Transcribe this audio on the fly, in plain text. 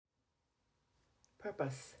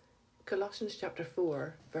Purpose. Colossians chapter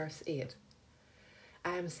 4, verse 8.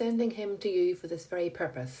 I am sending him to you for this very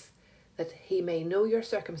purpose, that he may know your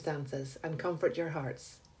circumstances and comfort your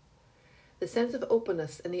hearts. The sense of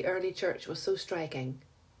openness in the early church was so striking.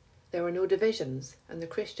 There were no divisions, and the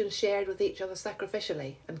Christians shared with each other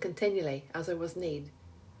sacrificially and continually as there was need.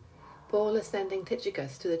 Paul is sending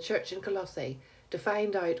Tychicus to the church in Colossae to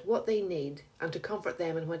find out what they need and to comfort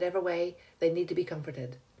them in whatever way they need to be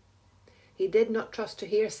comforted. He did not trust to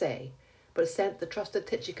hearsay, but sent the trusted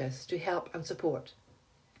Tychicus to help and support.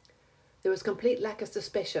 There was complete lack of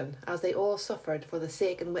suspicion as they all suffered for the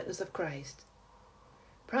sake and witness of Christ.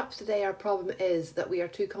 Perhaps today our problem is that we are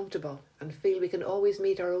too comfortable and feel we can always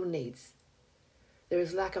meet our own needs. There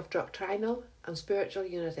is lack of doctrinal and spiritual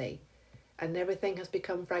unity, and everything has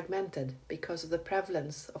become fragmented because of the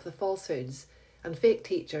prevalence of the falsehoods and fake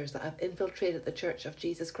teachers that have infiltrated the Church of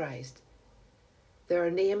Jesus Christ. There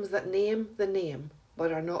are names that name the name,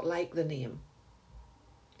 but are not like the name.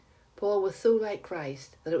 Paul was so like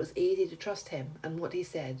Christ that it was easy to trust him and what he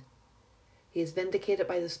said. He is vindicated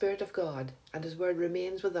by the Spirit of God, and his word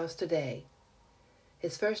remains with us today.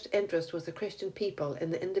 His first interest was the Christian people in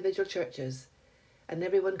the individual churches, and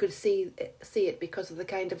everyone could see it because of the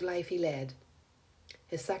kind of life he led.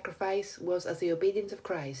 His sacrifice was as the obedience of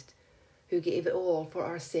Christ, who gave it all for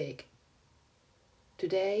our sake.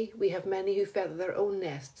 Today we have many who feather their own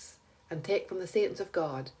nests and take from the saints of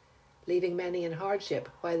God, leaving many in hardship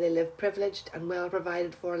while they live privileged and well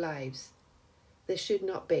provided for lives. This should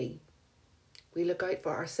not be. We look out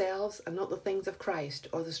for ourselves and not the things of Christ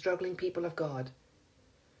or the struggling people of God.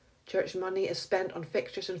 Church money is spent on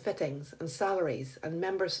fixtures and fittings and salaries, and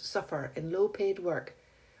members suffer in low-paid work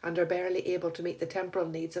and are barely able to meet the temporal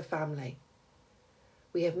needs of family.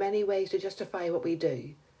 We have many ways to justify what we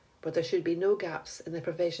do, but there should be no gaps in the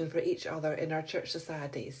provision for each other in our church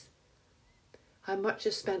societies. How much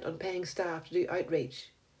is spent on paying staff to do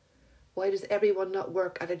outreach? Why does everyone not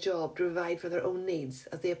work at a job to provide for their own needs,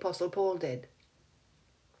 as the Apostle Paul did?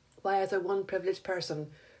 Why is there one privileged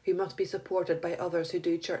person who must be supported by others who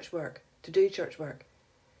do church work?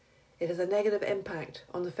 It has a negative impact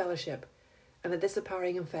on the fellowship and a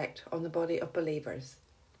disempowering effect on the body of believers.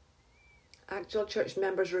 Actual church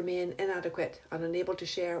members remain inadequate and unable to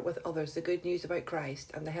share with others the good news about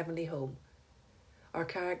Christ and the heavenly home. Our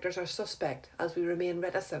characters are suspect as we remain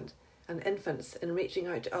reticent and infants in reaching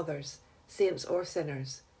out to others, saints or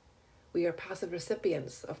sinners. We are passive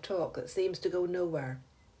recipients of talk that seems to go nowhere.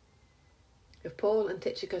 If Paul and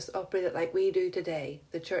Tychicus operated like we do today,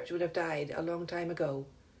 the church would have died a long time ago.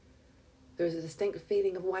 There is a distinct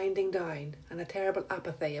feeling of winding down and a terrible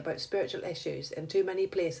apathy about spiritual issues in too many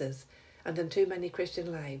places and in too many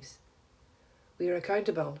Christian lives. We are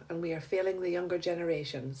accountable and we are failing the younger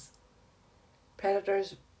generations.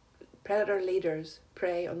 Predator leaders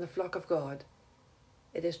prey on the flock of God.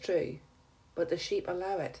 It is true, but the sheep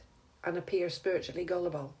allow it and appear spiritually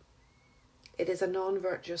gullible. It is a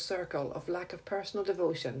non-virtuous circle of lack of personal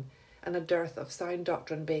devotion and a dearth of sound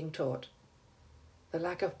doctrine being taught. The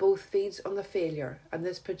lack of both feeds on the failure, and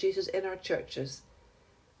this produces in our churches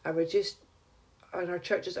are reduced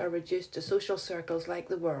to social circles like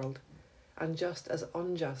the world, and just as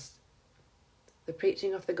unjust. The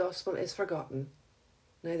preaching of the gospel is forgotten.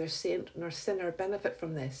 Neither saint nor sinner benefit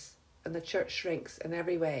from this, and the church shrinks in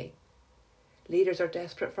every way. Leaders are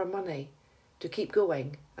desperate for money to keep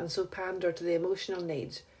going, and so pander to the emotional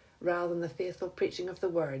needs rather than the faithful preaching of the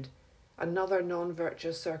word. Another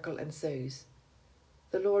non-virtuous circle ensues.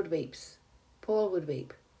 The Lord weeps. Paul would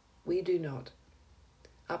weep. We do not.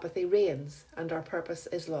 Apathy reigns, and our purpose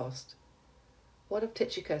is lost. What if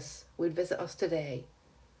Tychicus would visit us today?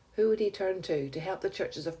 Who would he turn to help the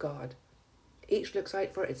churches of God? Each looks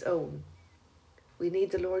out for its own. We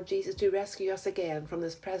need the Lord Jesus to rescue us again from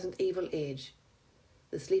this present evil age.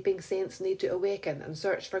 The sleeping saints need to awaken and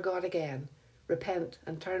search for God again, repent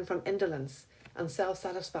and turn from indolence and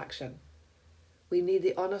self-satisfaction. We need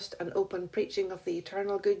the honest and open preaching of the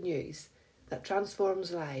eternal good news that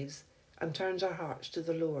transforms lives and turns our hearts to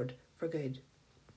the Lord for good.